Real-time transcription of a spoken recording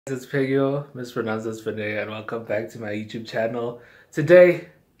It's Phenyo, mispronounced as Feneyo, and welcome back to my YouTube channel. Today,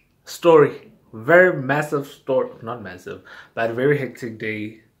 story. Very massive story, not massive, but a very hectic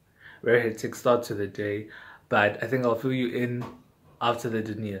day. Very hectic start to the day. But I think I'll fill you in after the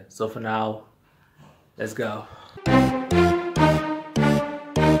Dinee. So for now, let's go.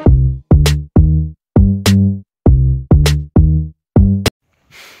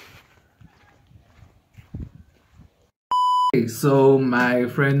 So my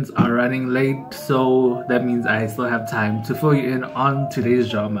friends are running late, so that means I still have time to fill you in on today's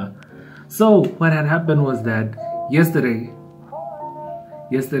drama. So what had happened was that yesterday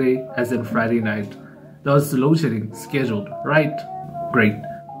as in Friday night, there was loadshedding scheduled, right? Great.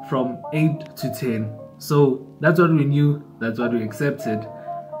 From 8 to 10. So that's what we knew, that's what we accepted.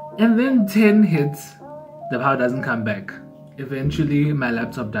 And then 10 hits, the power doesn't come back. Eventually my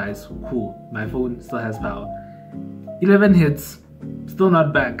laptop dies. Cool, my phone still has power. 11 hits, still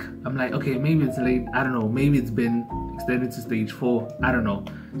not back. I'm like, okay, maybe it's late, I don't know, maybe it's been extended to stage 4, I don't know.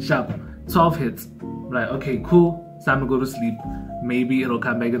 Sharp, 12 hits. I'm like, okay, cool, it's time to go to sleep. Maybe it'll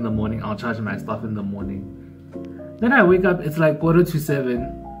come back in the morning, I'll charge my stuff in the morning. Then I wake up, it's like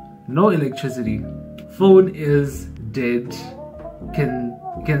 6:45, no electricity. Phone is dead. Can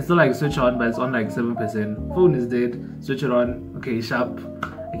still like switch on, but it's on like 7%. Phone is dead, switch it on, okay, sharp.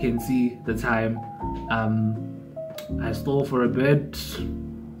 I can see the time. I stole for a bit,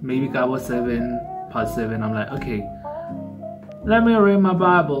 maybe got was 7:07. I'm like, okay, let me read my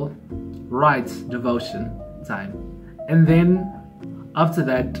Bible, right, devotion time. And then after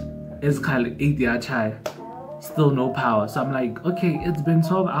that, it's kind of 8 chai, still no power. So I'm like, okay, it's been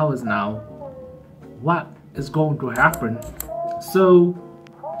 12 hours now. What is going to happen? So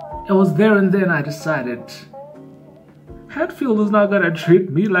it was there and then I decided, Hatfield is not gonna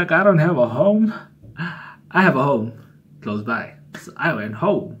treat me like I don't have a home. I have a home close by, so I went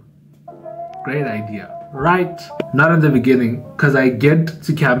home. Great idea, right? Not in the beginning, because I get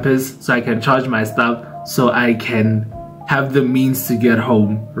to campus so I can charge my stuff, so I can have the means to get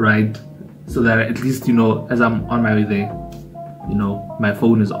home, right? So that at least, you know, as I'm on my way there, you know, my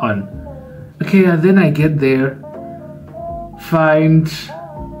phone is on. Okay, and then I get there, find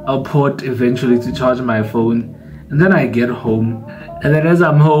a port eventually to charge my phone, and then I get home, and then as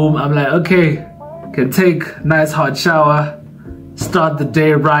I'm home, I'm like, okay, can take nice hot shower, start the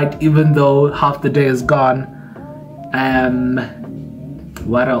day right, even though half the day is gone.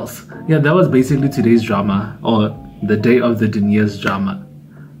 What else? Yeah, that was basically today's drama, or the day of the Dinee's drama.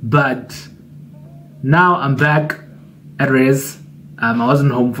 But now I'm back at res. I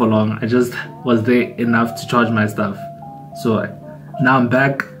wasn't home for long, I just was there enough to charge my stuff. So now I'm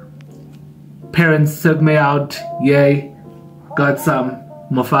back. Parents took me out, yay. Got some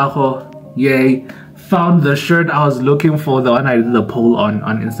mofajo, yay. Found the shirt I was looking for, the one I did the poll on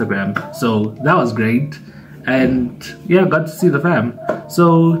Instagram. So that was great. And yeah, got to see the fam.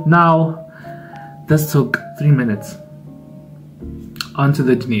 So now, this took 3 minutes. On to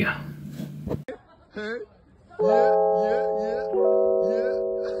the Dinee. Hey, yeah.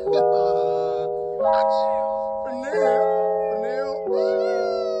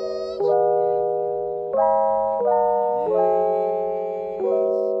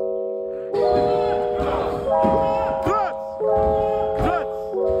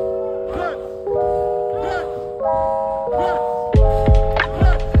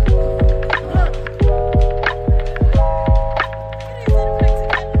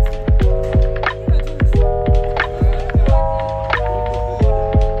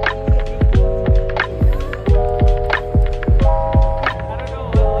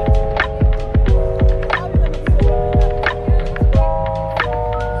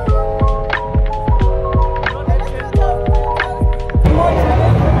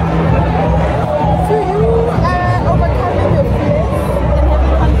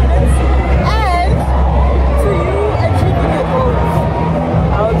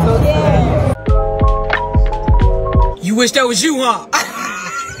 You wish that was you, huh?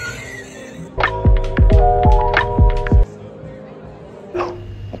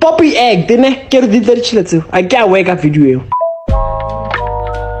 Poppy egg, Dinee. Quero dizer isso. I can't wake up video.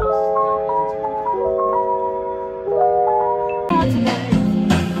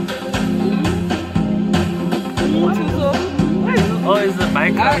 Oh, is the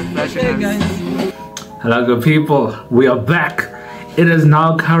mic flashing? Hello good people, we are back. It is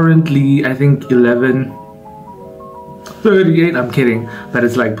now currently, I think, 11:38. I'm kidding, but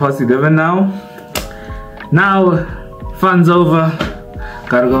it's like past 11 now. Now, fun's over.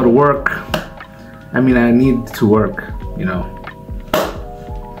 Gotta go to work. I mean, I need to work, you know.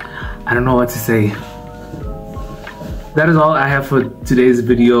 I don't know what to say. that is all I have for today's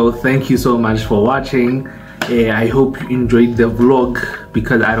video. Thank you so much for watching. I hope you enjoyed the vlog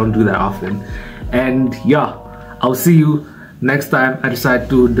because I don't do that often. And yeah, I'll see you next time I decide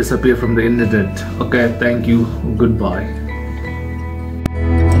to disappear from the internet. Okay, thank you. Goodbye.